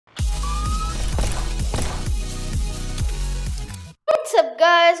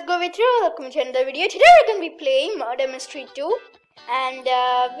guys, GOVIAT-GAMING. Welcome to another video. Today we're going to be playing MM2 and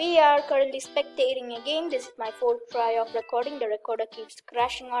we are currently spectating a game. This is my fourth try of recording. The recorder keeps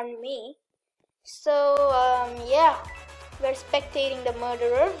crashing on me. So yeah, we're spectating the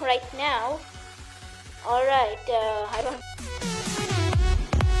murderer right now. Alright, I don't...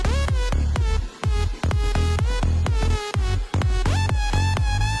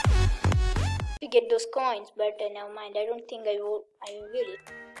 get those coins, but never mind. I don't think I will it.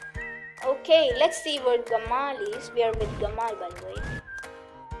 Okay, let's see where Gamal is. We are with Gamal, by the way.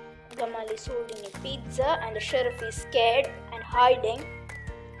 Gamal is holding a pizza and the sheriff is scared and hiding,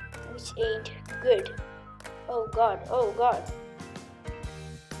 which ain't good. Oh god, oh god.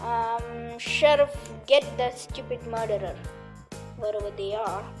 Sheriff, get that stupid murderer wherever they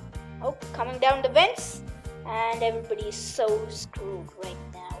are. Oh, coming down the vents, and everybody is so screwed right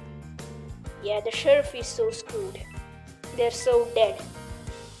now. Yeah, the sheriff is so screwed. They're so dead.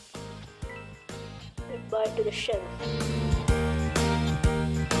 Goodbye to the sheriff.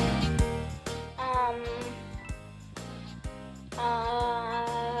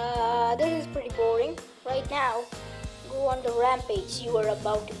 This is pretty boring. Right now, go on the rampage you were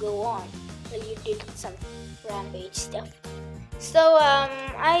about to go on. Well, you did some rampage stuff. So, yeah,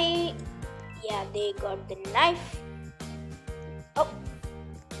 they got the knife. Oh.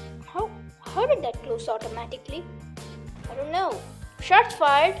 How did that close automatically? I don't know. Shots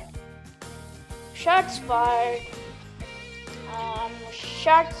fired. Shots fired.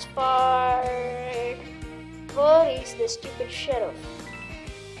 Shots fired. Where is the stupid sheriff?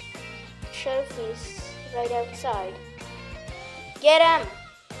 Sheriff is right outside. Get him!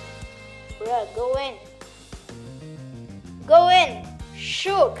 Bruh, go in. Go in!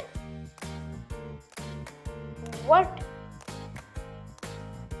 Shoot! What?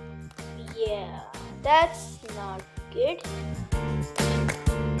 Yeah, that's not good.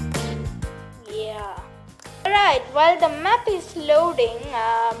 Yeah. Alright, while the map is loading,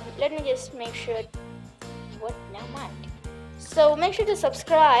 let me just make sure. What? Never mind. So make sure to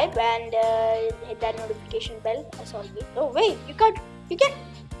subscribe and hit that notification bell as always. Oh wait, you can go in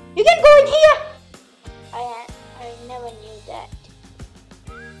here. I never knew that.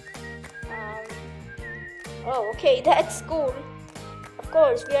 Oh, okay, that's cool. Of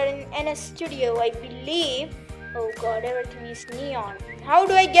course, we are in NS Studio, I believe. Oh god, everything is neon. How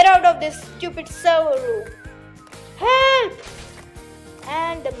do I get out of this stupid server room? Help!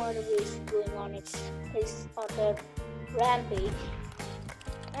 And the murderer is going on his other rampage.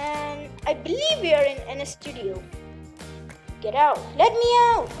 And I believe we are in NS Studio. Get out. Let me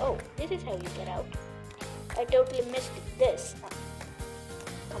out. Oh, this is how you get out. I totally missed this.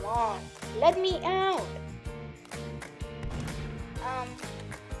 Come on. Let me out.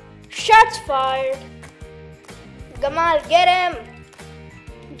 Shots fired. Gamal, get him!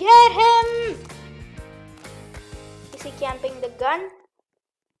 Get him! Is he camping the gun?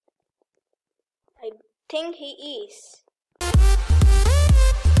 I think he is.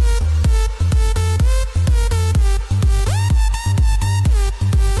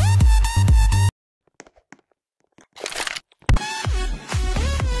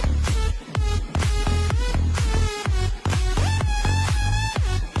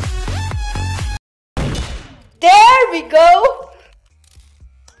 There we go.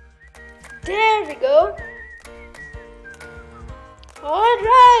 There we go.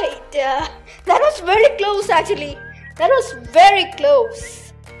 Alright. That was very close actually. That was very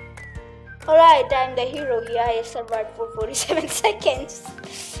close. Alright, I'm the hero here. I survived for 47 seconds.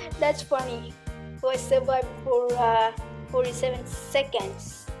 That's funny. I survived for 47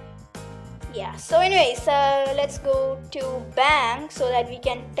 seconds. Yeah, so anyways, let's go to bank so that we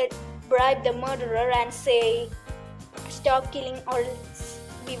can bribe the murderer and say stop killing or else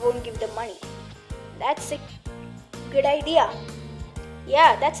we won't give the money. That's a good idea.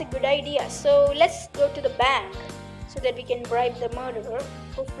 Yeah, that's a good idea. So let's go to the bank so that we can bribe the murderer.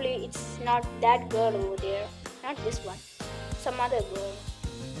 Hopefully it's not that girl over there. Not this one. Some other girl.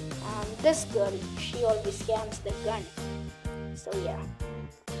 This girl, she always scams the gun. So yeah.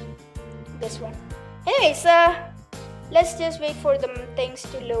 This one. Anyways, let's just wait for the things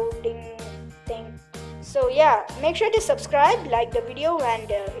to loading thing. So yeah, make sure to subscribe, like the video and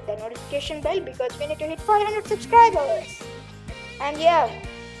hit the notification bell because we need to hit 500 subscribers. And yeah,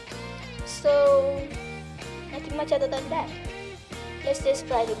 so nothing much other than that. Let's just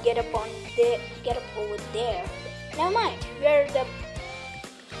try to get up over there. Never mind, we are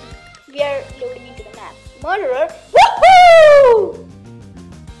loading into the map. Murderer, woohoo!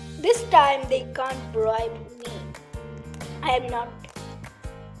 This time they can't bribe me. I'm not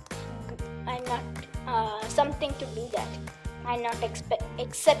something to do that. I'm not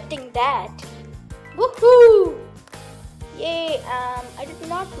accepting that. Woohoo! Yay! I did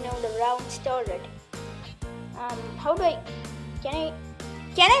not know the round started. How do I? Can I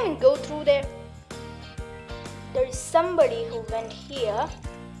even go through there? There is somebody who went here.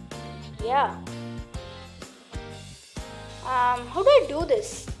 Yeah. How do I do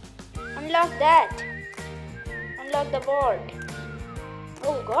this? Unlock that. Unlock the vault.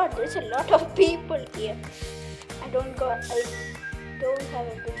 Oh God, there's a lot of people here. I don't have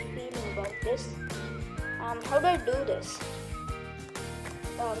a good feeling about this. How do I do this?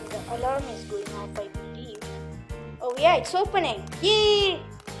 The alarm is going off, I believe. Oh yeah, it's opening. Yay!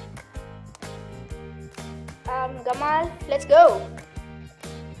 Gamal, let's go.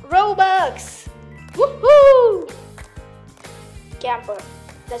 Robux! Woohoo! Camper.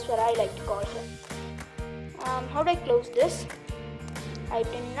 That's what I like to call her. How do I close this? I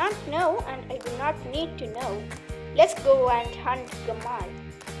do not know and I do not need to know. Let's go and hunt Gamal.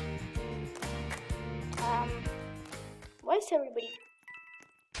 Why is everybody...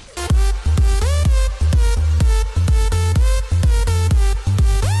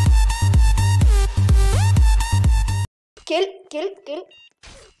 Kill.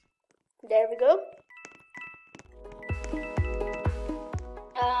 There we go.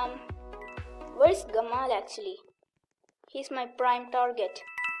 Where's Gamal actually? He's my prime target.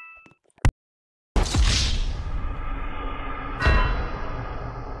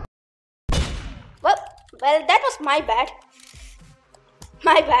 Well, that was my bad.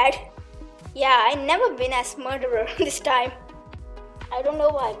 My bad. Yeah, I never win as murderer this time. I don't know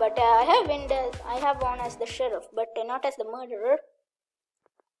why, but I have won as the sheriff, but not as the murderer.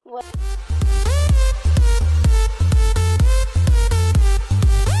 Well,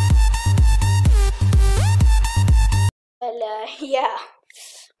 yeah.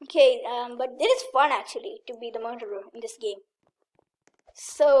 Okay, but it is fun actually to be the murderer in this game.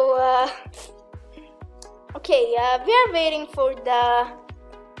 So, okay, we are waiting for the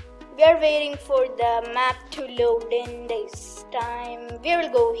map to load in this time. We will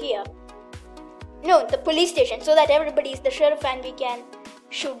go here. No, the police station, so that everybody is the sheriff and we can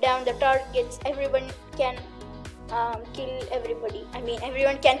shoot down the targets. Everyone can kill everybody. I mean,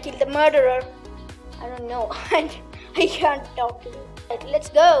 everyone can kill the murderer. I don't know. I can't talk to you. Right, let's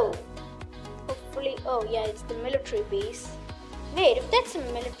go. Hopefully, oh yeah, it's the military base. Wait, if that's a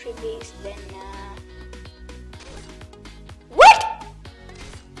military base, then what?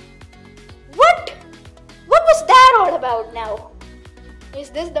 What was that all about now? Is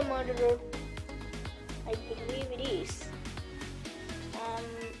this the murderer? I believe it is.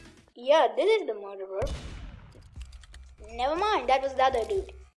 Yeah, this is the murderer. Never mind, that was the other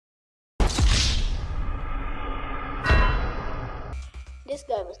dude. This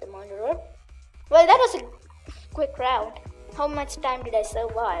guy was the murderer. Well, that was a quick round. How much time did I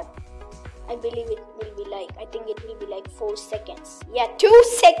survive? I believe it will be like, I think it will be like 4 seconds. Yeah, 2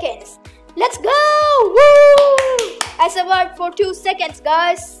 seconds. Let's go! Woo! I survived for 2 seconds,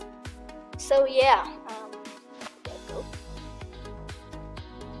 guys. So yeah, there we go.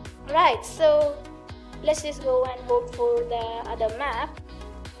 Right, so let's just go and vote for the other map.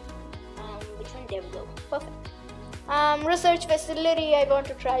 Which one? There we go. Perfect. Research facility. I want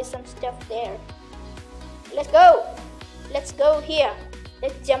to try some stuff there. Let's go. Let's go here.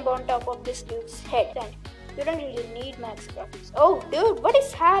 Let's jump on top of this dude's head. And you don't really need max graphics. Oh, dude, what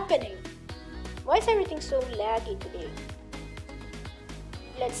is happening? Why is everything so laggy today?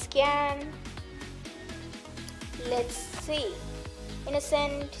 Let's scan. Let's see.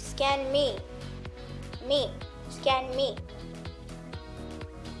 Innocent, scan me. Scan me.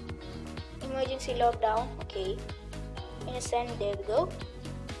 Emergency lockdown. Okay. Innocent, there we go.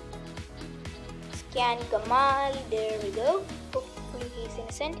 Scan Gamal, there we go. Hopefully he's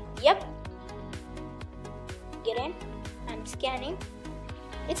innocent. Yep. Get in. I'm scanning.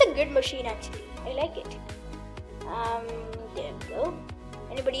 It's a good machine actually. I like it. There we go.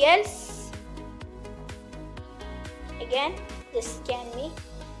 Anybody else? Again, just scan me.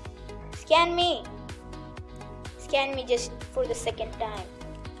 Scan me. Scan me just for the second time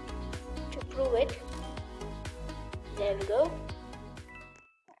to prove it. There we go.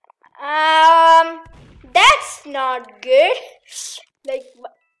 That's not good. Like,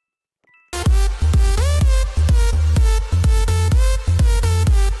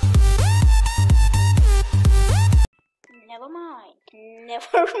 never mind.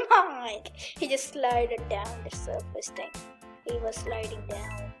 Never mind. He just slided down the surface thing. He was sliding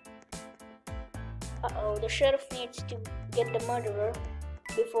down. Uh-oh, the sheriff needs to get the murderer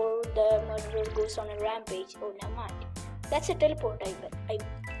before the murderer goes on a rampage. Oh, never mind. That's a teleport, I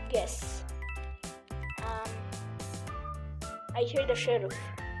guess. I hear the sheriff.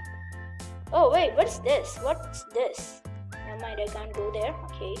 Oh wait, what's this? What's this? Never mind, I can't go there.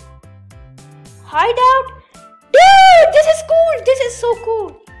 Okay. Hideout? Dude, this is cool. This is so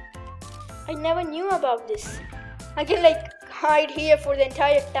cool. I never knew about this. I can like hide here for the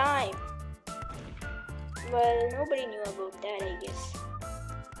entire time. Well, nobody knew about that, I guess.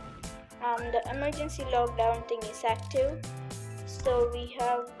 The emergency lockdown thing is active. So we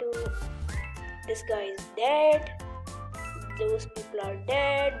have to... This guy is dead. Those people are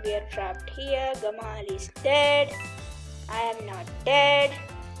dead. We are trapped here. Gamal is dead. I am not dead.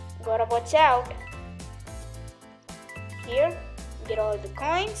 Gotta watch out. Here, get all the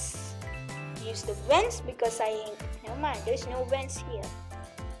coins. Use the vents because I ain't... Never mind, there's no vents here.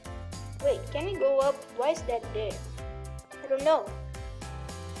 Wait, can we go up? Why is that there? I don't know.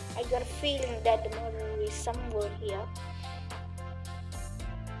 I got a feeling that the murderer is somewhere here.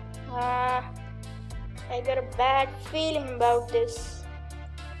 I got a bad feeling about this.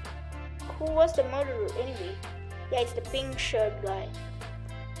 Who was the murderer anyway? Yeah, it's the pink shirt guy.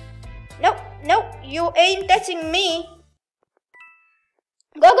 No, no, you ain't touching me.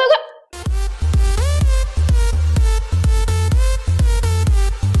 Go, go, go.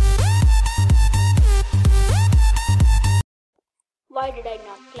 Why did I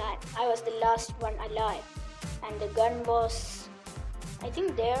not climb? I was the last one alive. And the gun was, I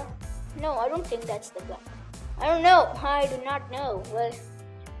think there. No, I don't think that's the gun. I don't know. I do not know. Well,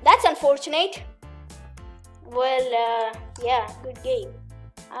 that's unfortunate. Well, yeah, good game.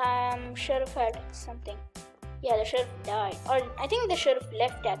 Sheriff had something. Yeah, the sheriff died. Or I think the sheriff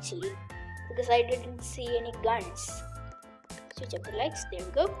left actually. Because I didn't see any guns. Switch up the lights. There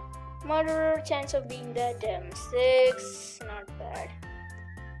we go. Murderer, chance of being dead, 6. Not bad.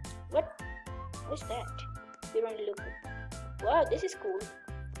 What's that? You don't look good. Wow, this is cool.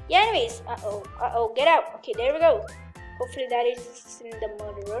 Yeah, anyways. Uh-oh, get out. Okay, there we go. Hopefully that isn't the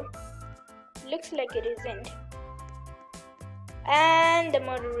murderer. Looks like it isn't. And the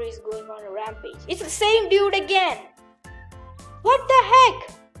murderer is going on a rampage. It's the same dude again. What the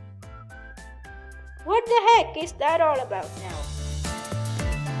heck? What the heck is that all about now?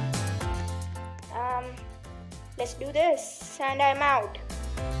 Let's do this. And I'm out.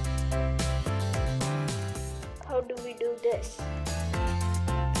 How do we do this?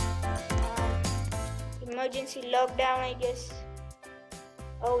 Emergency lockdown, I guess.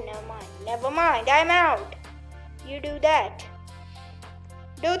 Oh, never mind. Never mind. I'm out. You do that.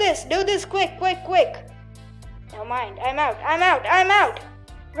 Do this. Do this quick, quick, quick. Never mind. I'm out. I'm out. I'm out.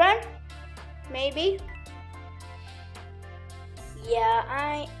 Run. Maybe. Yeah,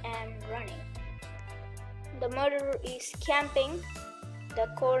 I am running. The murderer is camping the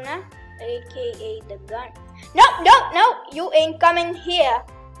corner, aka the gun. No, no, no. You ain't coming here.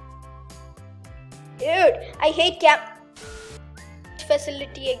 Dude, I hate camp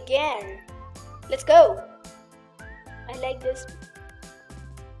facility again. Let's go. I like this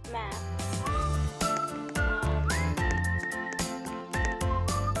map.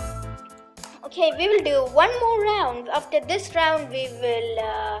 Okay, we will do one more round. After this round, we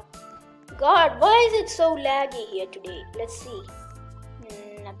will... God, why is it so laggy here today? Let's see.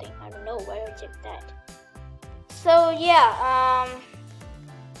 Nothing. I don't know. Why I check that? So yeah,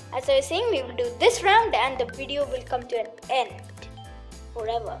 as I was saying, we will do this round and the video will come to an end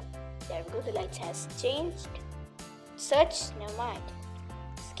forever. There we go. The lights has changed. Search. Never mind.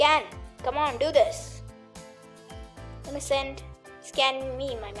 Scan. Come on, do this. Let me send. Scan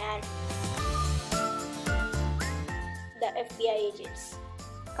me, my man. The FBI agents.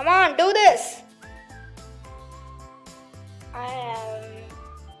 Come on, do this. I am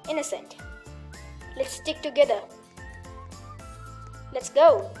innocent. Let's stick together. Let's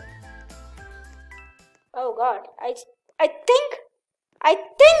go. Oh God, I think. I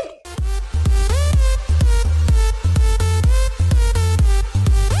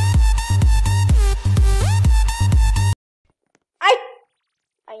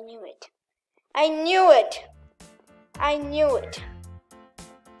knew it. I knew it. I knew it.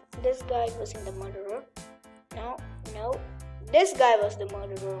 This guy wasn't the murderer. No. This guy was the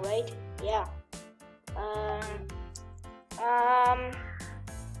murderer, right? Yeah.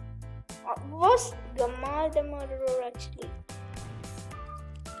 Was Gamal the murderer actually?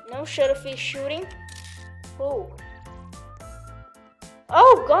 No, sheriff is shooting. Who?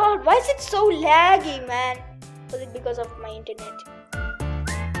 Oh God, why is it so laggy, man? Was it because of my internet?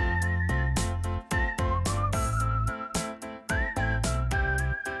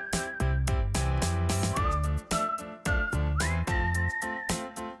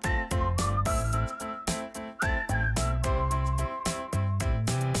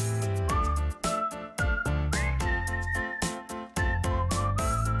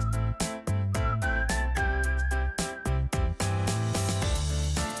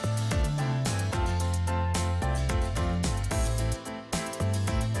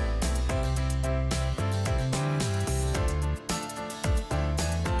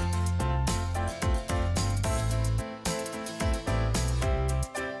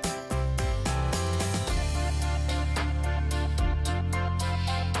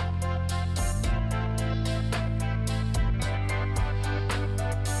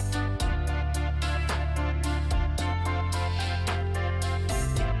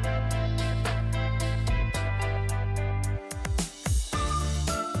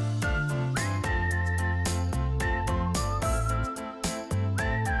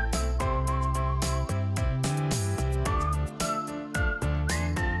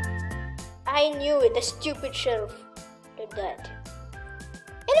 I knew it, the stupid sheriff did that.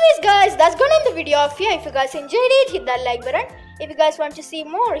 Anyways guys, that's gonna end the video off here. If you guys enjoyed it, hit that like button. If you guys want to see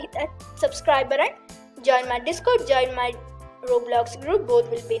more, hit that subscribe button. Join my Discord, join my Roblox group, both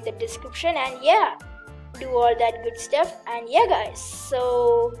will be in the description. And yeah, do all that good stuff. And yeah guys,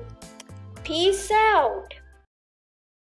 so peace out.